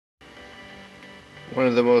One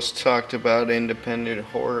of the most talked about independent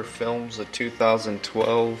horror films of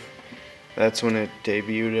 2012. That's when it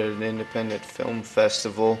debuted at an independent film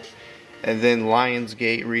festival. And then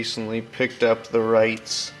Lionsgate recently picked up the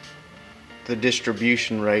rights, the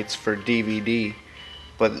distribution rights for DVD.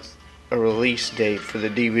 But a release date for the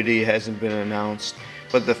DVD hasn't been announced.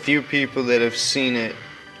 But the few people that have seen it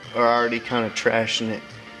are already kind of trashing it.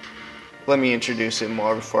 Let me introduce it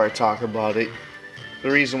more before I talk about it. The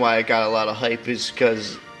reason why it got a lot of hype is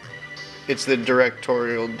because it's the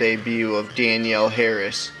directorial debut of Danielle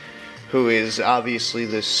Harris, who is obviously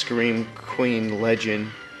the Scream Queen legend.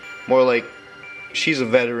 More like she's a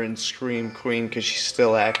veteran Scream Queen because she's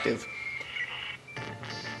still active.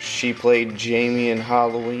 She played Jamie in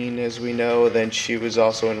Halloween, as we know. Then she was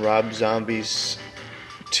also in Rob Zombie's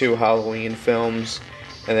two Halloween films.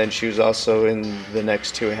 And then she was also in the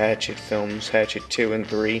next two Hatchet films, Hatchet 2 and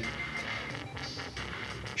 3.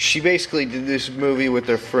 She basically did this movie with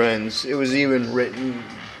her friends. It was even written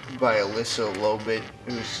by Alyssa Lobit,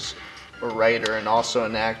 who's a writer and also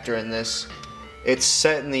an actor in this. It's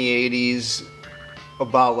set in the 80s,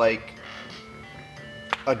 about like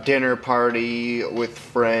a dinner party with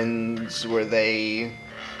friends where they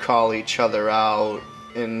call each other out,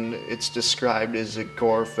 and it's described as a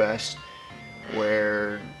gore fest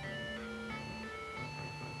where,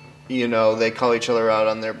 you know, they call each other out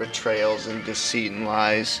on their betrayals and deceit and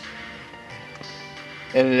lies.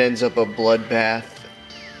 And it ends up a bloodbath,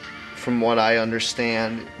 from what I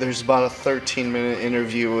understand. There's about a 13-minute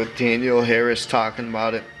interview with Danielle Harris talking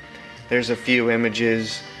about it. There's a few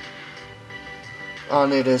images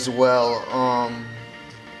on it as well.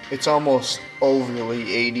 It's almost overly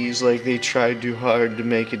 80s, like they tried too hard to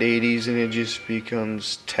make it 80s and it just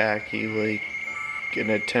becomes tacky, like an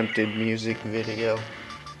attempted music video.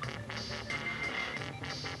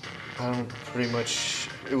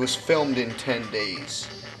 It was filmed in 10 days.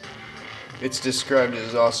 It's described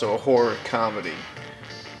as also a horror comedy.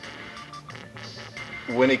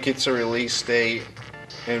 When it gets a release date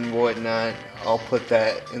and whatnot, I'll put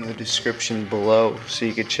that in the description below so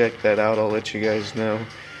you can check that out. I'll let you guys know.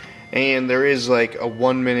 And there is like a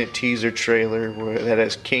 1-minute teaser trailer that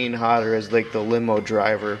has Kane Hodder as like the limo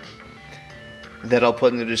driver that I'll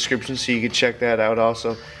put in the description so you can check that out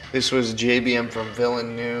also. This was JBM from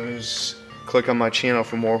VillainNews. Click on my channel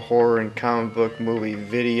for more horror and comic book movie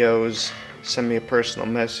videos. Send me a personal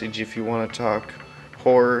message if you want to talk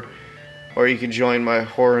horror. Or you can join my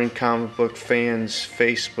horror and comic book fans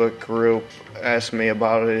Facebook group. Ask me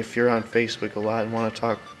about it if you're on Facebook a lot and want to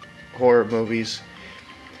talk horror movies.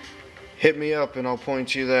 Hit me up and I'll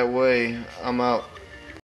point you that way. I'm out.